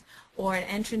donations or an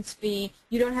entrance fee.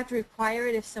 You don't have to require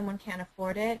it if someone can't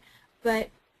afford it, but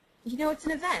it's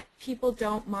an event. People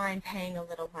don't mind paying a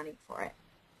little money for it.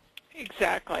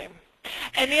 Exactly.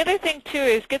 And the other thing, too,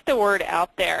 is get the word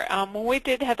out there. When we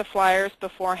did have the flyers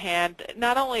beforehand,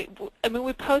 not only,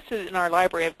 we posted it in our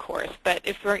library, of course, but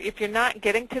if you're not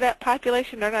getting to that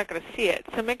population, they're not going to see it.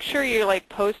 So make sure you,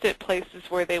 post it places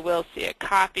where they will see it,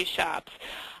 coffee shops.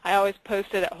 I always post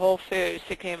it at Whole Foods, so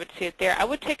you can even see it there. I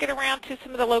would take it around to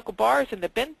some of the local bars in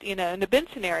the in the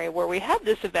Benson area where we had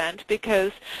this event,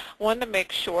 because I wanted to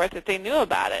make sure that they knew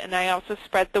about it. And I also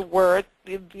spread the word,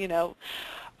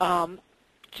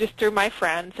 just through my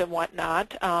friends and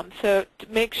whatnot. So to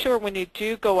make sure when you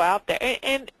do go out there,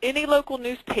 and any local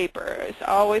newspapers,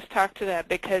 always talk to them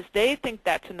because they think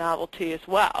that's a novelty as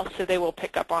well, so they will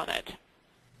pick up on it.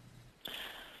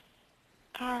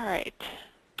 All right.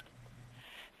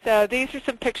 So these are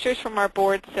some pictures from our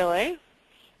board, Silly.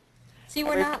 See,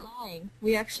 we're not lying.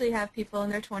 We actually have people in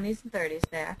their 20s and 30s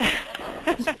there.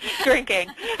 Drinking.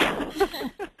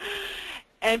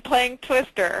 And playing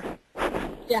Twister.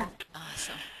 Yeah.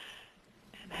 Awesome.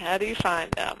 And how do you find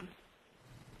them?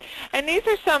 And these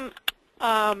are some,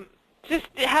 just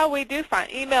how we do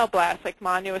find email blasts, like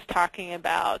Manya was talking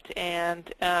about,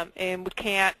 and we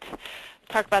can't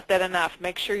talk about that enough.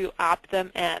 Make sure you opt them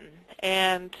in.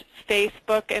 And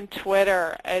Facebook and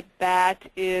Twitter, that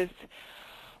is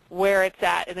where it's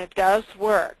at, and it does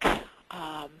work.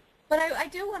 But I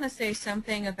do want to say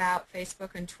something about Facebook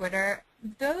and Twitter.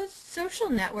 Those social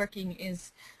networking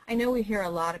is, I know we hear a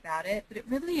lot about it, but it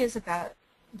really is about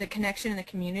the connection and the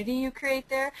community you create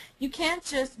there. You can't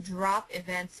just drop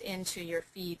events into your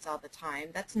feeds all the time.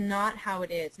 That's not how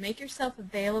it is. Make yourself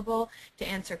available to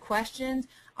answer questions.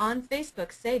 On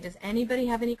Facebook, say, does anybody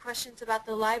have any questions about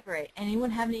the library?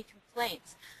 Anyone have any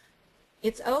complaints?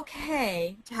 It's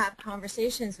okay to have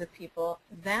conversations with people.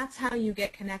 That's how you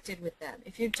get connected with them.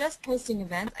 If you're just posting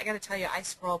events, I got to tell you, I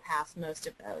scroll past most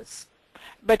of those.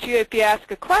 But if you ask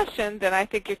a question, then I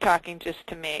think you're talking just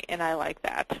to me, and I like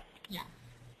that. Yeah.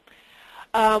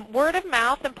 Word of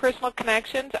mouth and personal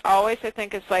connections always, I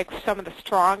think, is like some of the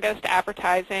strongest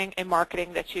advertising and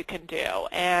marketing that you can do,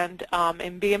 and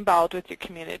be involved with your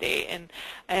community.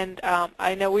 And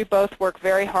I know we both work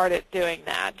very hard at doing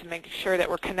that to make sure that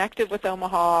we're connected with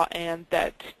Omaha and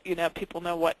that people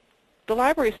know what the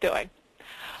library is doing.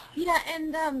 Yeah,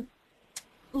 and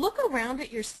look around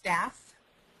at your staff,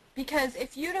 because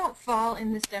if you don't fall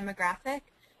in this demographic,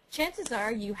 chances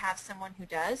are you have someone who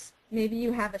does. Maybe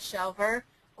you have a shelver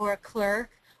or a clerk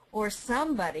or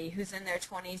somebody who's in their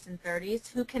 20s and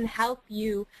 30s who can help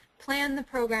you plan the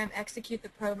program, execute the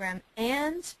program,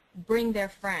 and bring their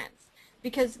friends.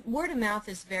 Because word of mouth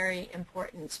is very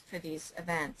important for these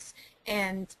events.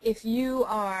 And if you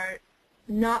are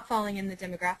not falling in the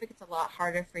demographic, it's a lot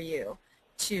harder for you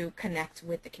to connect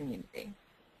with the community.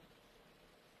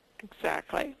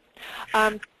 Exactly.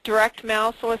 Direct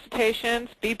mail solicitations,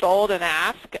 be bold and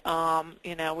ask.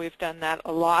 We've done that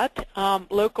a lot.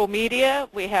 Local media,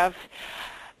 we have,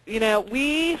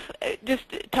 we've just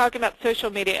talking about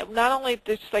social media, not only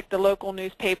just like the local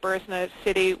newspapers and the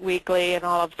City Weekly and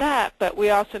all of that, but we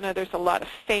also know there's a lot of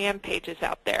fan pages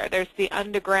out there. There's the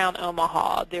Underground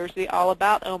Omaha, there's the All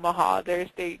About Omaha, there's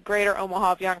the Greater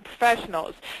Omaha of Young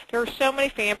Professionals. There are so many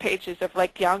fan pages of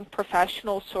like young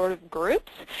professional sort of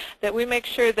groups that we make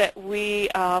sure that we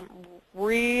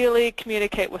really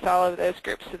communicate with all of those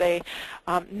groups so they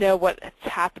know what's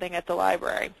happening at the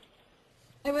library.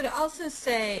 I would also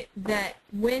say that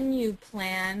when you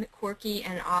plan quirky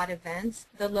and odd events,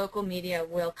 the local media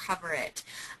will cover it.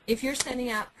 If you're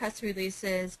sending out press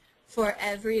releases for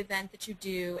every event that you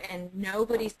do and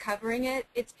nobody's covering it,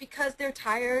 it's because they're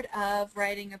tired of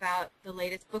writing about the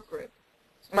latest book group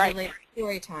or Right. the latest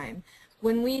story time.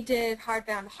 When we did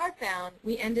Hardbound to Hardbound,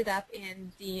 we ended up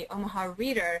in the Omaha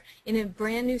Reader in a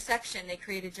brand new section they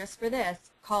created just for this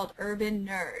called Urban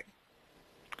Nerd.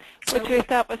 Which we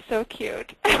thought was so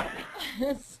cute.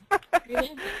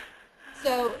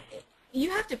 So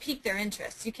you have to pique their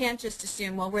interest. You can't just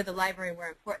assume, well, we're the library, we're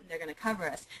important, they're going to cover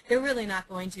us. They're really not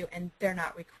going to, and they're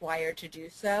not required to do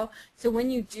so. So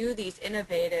when you do these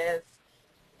innovative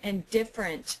and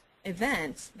different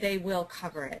events, they will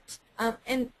cover it.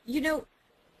 And,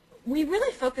 we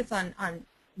really focus on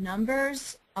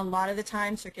numbers a lot of the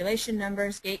time, circulation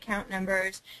numbers, gate count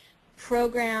numbers,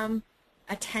 program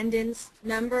attendance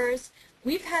numbers.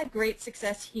 We've had great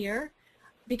success here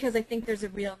because I think there's a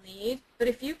real need. But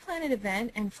if you plan an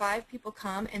event and 5 people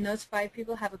come and those 5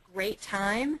 people have a great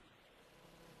time,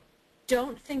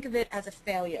 don't think of it as a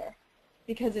failure,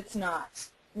 because it's not.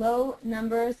 Low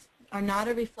numbers are not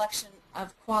a reflection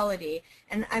of quality.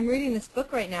 And I'm reading this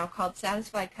book right now called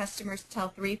Satisfied Customers Tell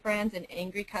 3 Friends and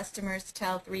Angry Customers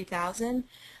Tell 3,000.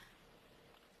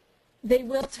 They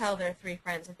will tell their 3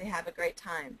 friends if they have a great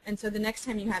time. And so the next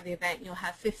time you have the event, you'll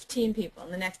have 15 people,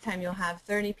 and the next time you'll have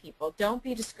 30 people. Don't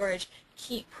be discouraged.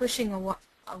 Keep pushing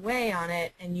away on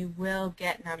it, and you will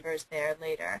get numbers there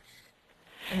later.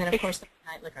 And then, of course, the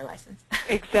night liquor license.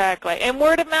 Exactly. And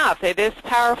word of mouth, it is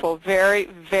powerful, very,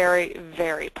 very,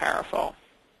 very powerful.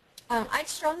 I'd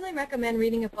strongly recommend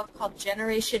reading a book called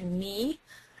Generation Me.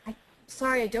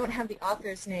 Sorry, I don't have the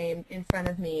author's name in front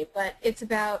of me, but it's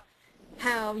about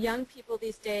how young people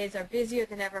these days are busier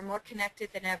than ever, more connected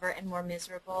than ever, and more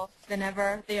miserable than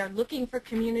ever. They are looking for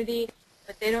community,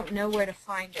 but they don't know where to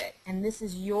find it. And this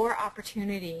is your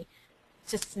opportunity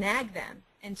to snag them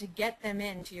and to get them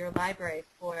into your library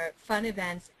for fun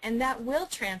events, and that will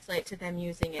translate to them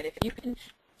using it. If you can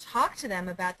talk to them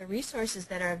about the resources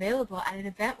that are available at an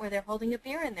event where they're holding a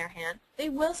beer in their hand, they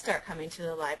will start coming to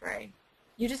the library.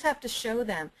 You just have to show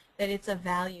them that it's of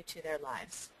value to their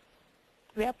lives.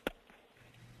 Yep.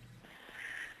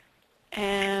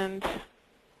 And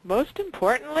most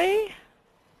importantly,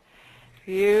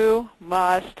 you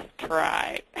must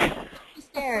try. Don't be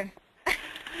scared.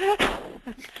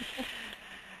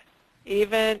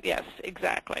 Yes,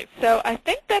 exactly. So I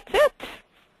think that's it.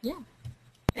 Yeah.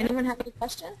 Anyone have any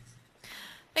questions?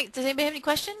 Does anybody have any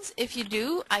questions? If you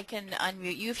do, I can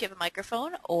unmute you if you have a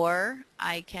microphone, or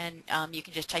I can you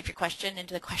can just type your question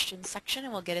into the questions section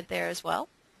and we'll get it there as well.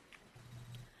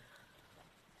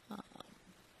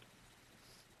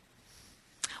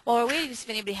 While we're waiting to see if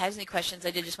anybody has any questions, I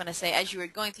did just want to say, as you were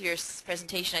going through your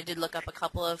presentation, I did look up a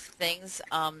couple of things.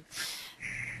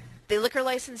 The liquor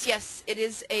license, yes, it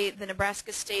is the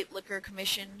Nebraska State Liquor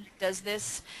Commission does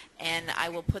this, and I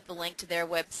will put the link to their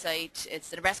website. It's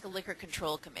the Nebraska Liquor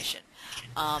Control Commission.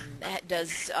 That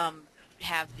does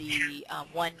have the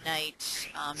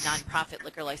one-night nonprofit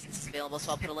liquor licenses available,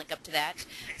 so I'll put a link up to that.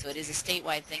 So it is a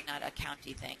statewide thing, not a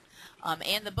county thing.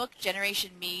 And the book,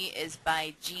 Generation Me, is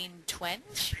by Jean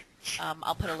Twenge.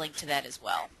 I'll put a link to that as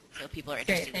well. So if people are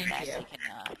interested in that, they can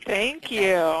Thank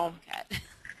you.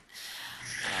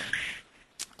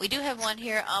 We do have one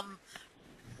here.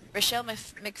 Rochelle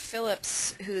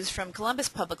McPhillips, who's from Columbus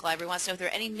Public Library, wants to know if there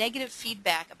are any negative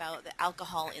feedback about the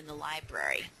alcohol in the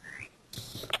library.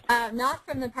 Not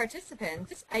from the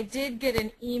participants. I did get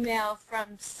an email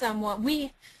from someone.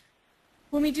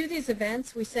 When we do these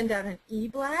events, we send out an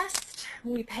e-blast.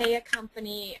 We pay a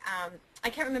company. I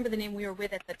can't remember the name we were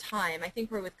with at the time. I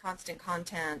think we're with Constant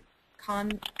Content.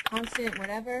 Constant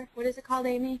whatever. What is it called,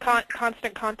 Amy?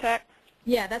 Constant Contact.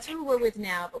 Yeah, that's who we're with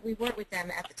now, but we weren't with them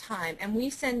at the time. And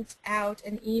we sent out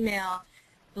an email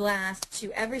blast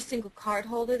to every single card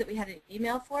holder that we had an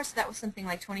email for, so that was something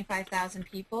like 25,000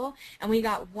 people, and we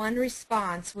got one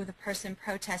response with a person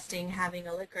protesting having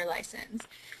a liquor license.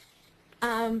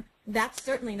 That's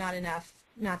certainly not enough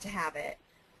not to have it.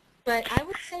 But I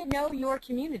would say know your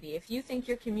community. If you think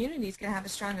your community is going to have a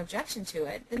strong objection to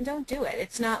it, then don't do it.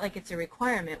 It's not like it's a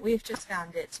requirement. We've just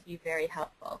found it to be very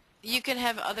helpful. You can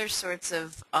have other sorts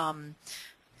of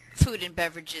food and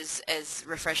beverages as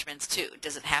refreshments too.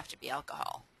 Does it have to be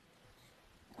alcohol?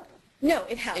 No,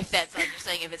 it helps. If that's like you're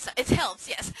saying, if it helps,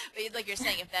 yes. But like you're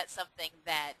saying, if that's something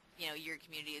that your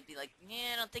community would be like,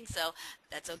 yeah, I don't think so.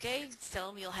 That's okay. Just tell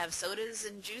them you'll have sodas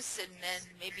and juice, and then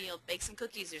maybe you'll bake some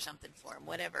cookies or something for them.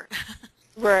 Whatever.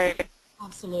 Right.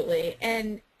 Absolutely.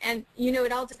 And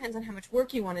it all depends on how much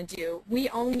work you want to do. We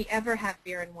only ever have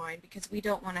beer and wine because we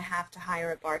don't want to have to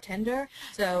hire a bartender.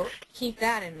 So keep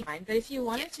that in mind. But if you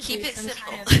wanted to keep do it some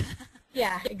simple. kind of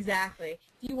yeah, exactly.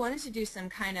 If you wanted to do some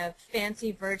kind of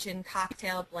fancy virgin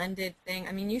cocktail blended thing,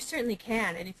 I mean, you certainly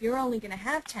can. And if you're only going to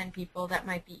have 10 people, that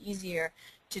might be easier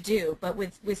to do. But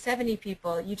with 70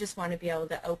 people, you just want to be able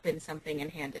to open something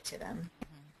and hand it to them.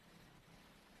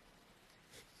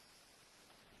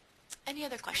 Any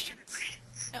other questions?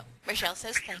 No. Rochelle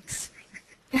says thanks.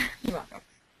 You're welcome.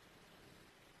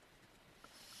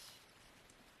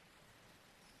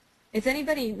 Is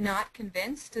anybody not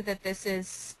convinced that this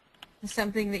is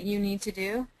something that you need to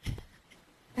do?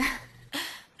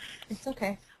 It's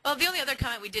okay. Well, the only other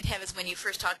comment we did have is when you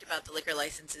first talked about the liquor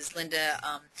licenses, Linda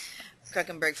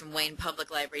Kruckenberg from Wayne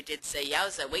Public Library did say,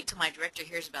 yowza, wait till my director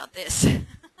hears about this.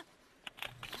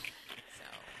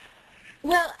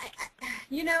 Well,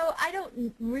 I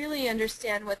don't really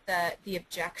understand what the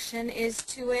objection is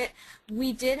to it.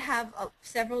 We did have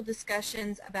several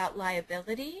discussions about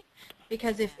liability,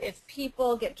 because if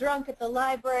people get drunk at the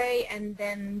library and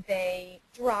then they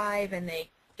drive and they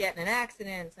get in an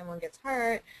accident and someone gets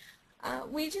hurt,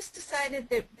 we just decided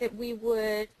that we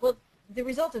would, well, the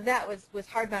result of that was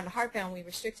hardbound to heartbound. We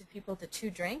restricted people to 2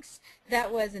 drinks.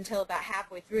 That was until about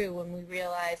halfway through when we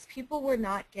realized people were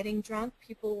not getting drunk,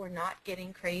 people were not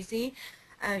getting crazy.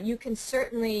 You can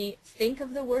certainly think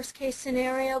of the worst case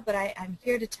scenario, but I'm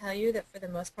here to tell you that for the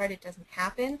most part it doesn't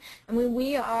happen. And when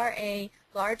we are a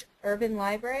large urban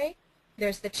library,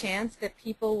 there's the chance that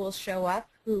people will show up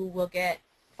who will get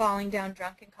falling down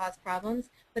drunk and cause problems,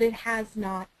 but it has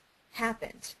not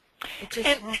happened.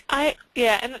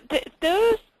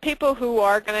 Those people who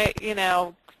are going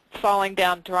to, falling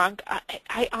down drunk,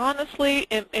 I honestly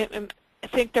am I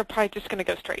think they're probably just going to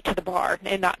go straight to the bar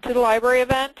and not to the library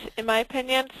event, in my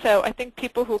opinion. So I think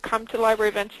people who come to library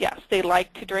events, yes, they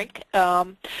like to drink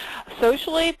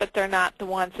socially, but they're not the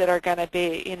ones that are going to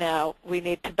be, we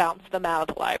need to bounce them out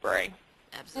of the library.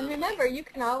 Absolutely. And remember, you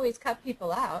can always cut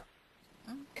people out.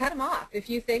 Cut them off. If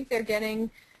you think they're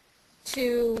getting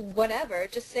to whatever,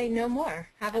 just say no more.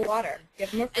 Have a water.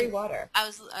 Give them a free water.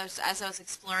 As I was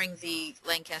exploring the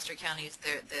Lancaster County's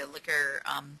the liquor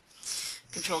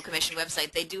Control Commission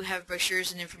website, they do have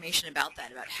brochures and information about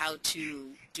that, about how to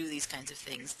do these kinds of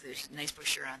things. There's a nice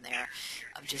brochure on there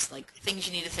of just like things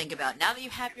you need to think about now that you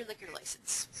have your liquor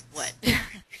license. What?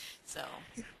 So.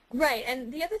 Right,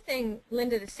 and the other thing,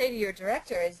 Linda, to say to your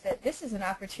director is that this is an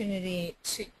opportunity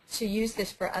to use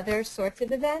this for other sorts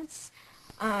of events.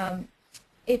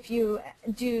 If you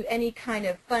do any kind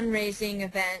of fundraising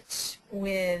event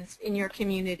in your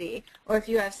community, or if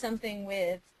you have something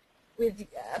with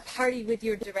a party with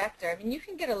your director, I mean, you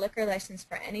can get a liquor license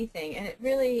for anything, and it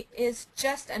really is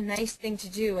just a nice thing to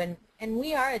do. And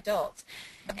we are adults,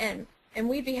 and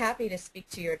we'd be happy to speak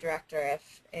to your director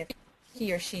if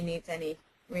he or she needs any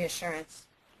reassurance.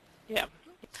 Yeah.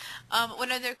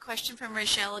 One other question from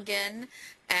Rochelle again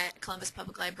at Columbus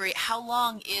Public Library. How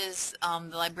long is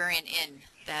the librarian in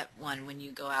that one when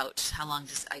you go out? How long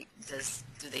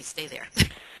do they stay there,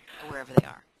 or wherever they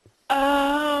are?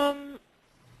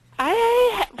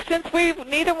 Since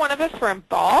neither one of us were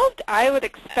involved, I would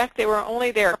expect they were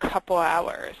only there a couple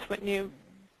hours. Wouldn't you?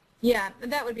 Yeah,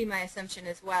 that would be my assumption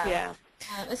as well. Yeah.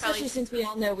 Especially since we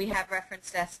all know we have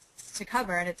reference desks to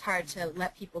cover, and it's hard to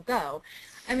let people go.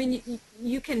 I mean,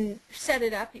 you can set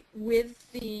it up with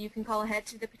you can call ahead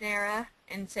to the Panera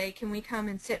and say, can we come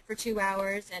and sit for 2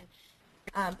 hours,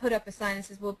 and put up a sign that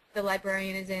says, well, the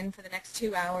librarian is in for the next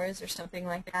 2 hours or something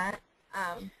like that.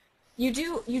 You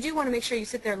do want to make sure you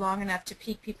sit there long enough to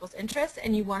pique people's interest,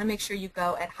 and you want to make sure you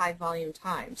go at high volume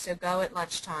time. So go at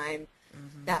lunchtime,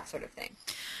 that sort of thing.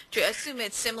 To assume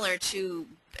it's similar to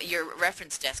your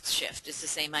reference desk shift. It's the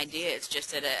same idea. It's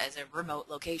just as a remote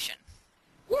location.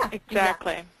 Yeah,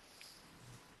 exactly.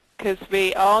 Because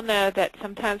we all know that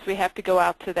sometimes we have to go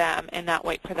out to them and not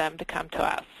wait for them to come to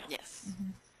us. Yes.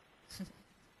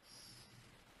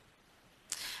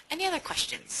 Any other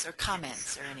questions or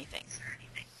comments or anything?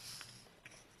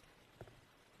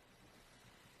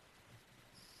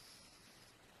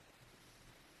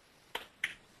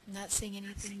 Not seeing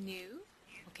anything new.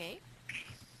 Okay.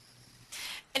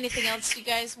 Anything else you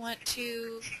guys want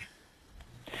to?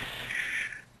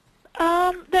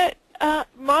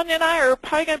 Manya and I are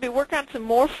probably going to be working on some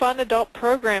more fun adult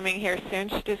programming here soon.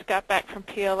 She just got back from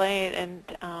PLA, and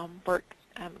I'm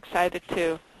excited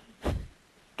to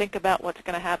think about what's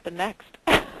going to happen next.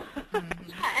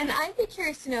 And I'd be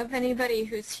curious to know if anybody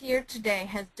who's here today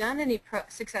has done any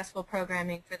successful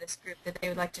programming for this group that they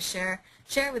would like to share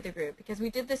with the group, because we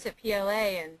did this at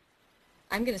PLA, and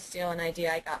I'm going to steal an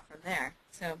idea I got from there.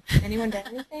 So, anyone done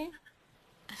anything?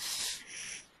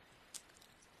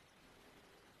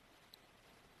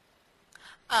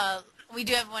 We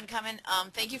do have one comment.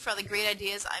 Thank you for all the great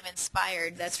ideas. I'm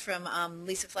inspired. That's from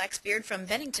Lisa Flaxbeard from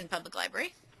Bennington Public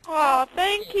Library. Oh,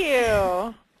 thank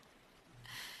you.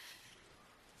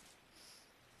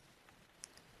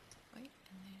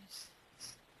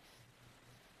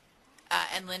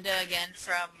 And Linda again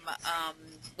from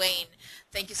Wayne.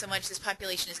 Thank you so much. This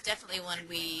population is definitely one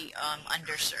we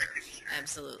underserve.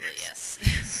 Absolutely,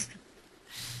 yes.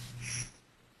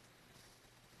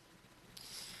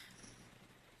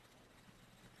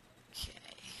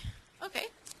 Okay.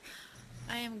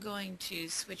 I am going to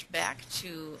switch back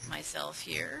to myself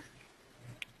here.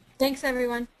 Thanks,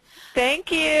 everyone.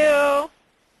 Thank you.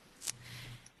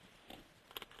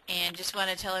 And just want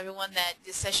to tell everyone that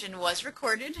this session was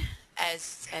recorded,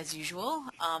 as usual.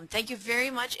 Thank you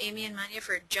very much, Amy and Manya,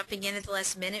 for jumping in at the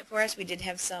last minute for us. We did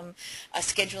have some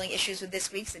scheduling issues with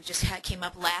this week's that just came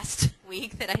up last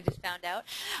week that I just found out.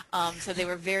 So they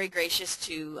were very gracious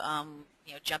to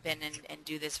jump in and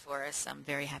do this for us. I'm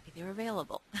very happy they were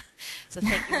available. So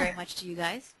thank you very much to you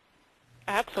guys.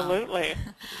 Absolutely.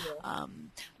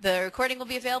 The recording will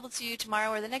be available to you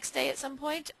tomorrow or the next day at some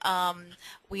point.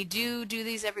 We do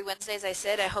these every Wednesday, as I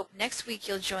said. I hope next week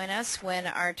you'll join us when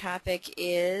our topic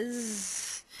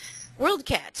is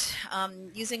WorldCat.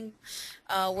 Using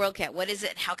WorldCat, what is it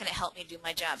and how can it help me do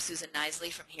my job? Susan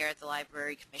Nisley from here at the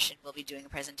Library Commission will be doing a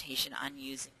presentation on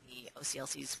using the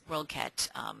OCLC's WorldCat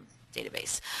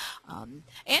database.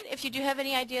 And if you do have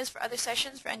any ideas for other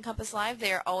sessions for NCompass Live,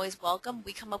 they are always welcome.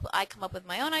 I come up with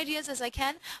my own ideas as I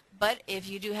can, but if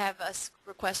you do have a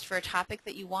request for a topic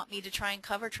that you want me to try and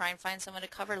cover, try and find someone to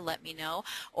cover, let me know.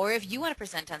 Or if you want to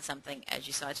present on something, as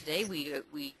you saw today,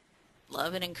 we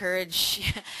love and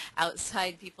encourage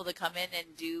outside people to come in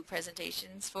and do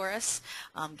presentations for us,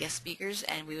 guest speakers,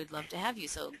 and we would love to have you.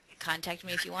 So contact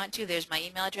me if you want to. There's my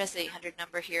email address, the 800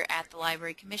 number here at the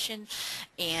Library Commission,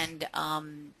 and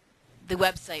the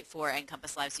website for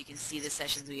NCompass Live, so you can see the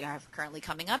sessions we have currently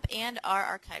coming up, and our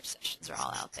archive sessions are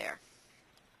all out there.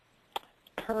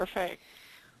 Perfect.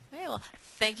 Okay, well,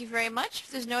 thank you very much.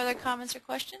 If there's no other comments or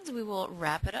questions, we will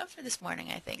wrap it up for this morning,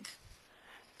 I think.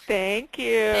 Thank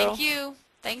you. Thank you.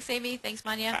 Thanks, Amy. Thanks,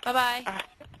 Manya. Bye-bye.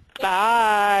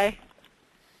 Bye.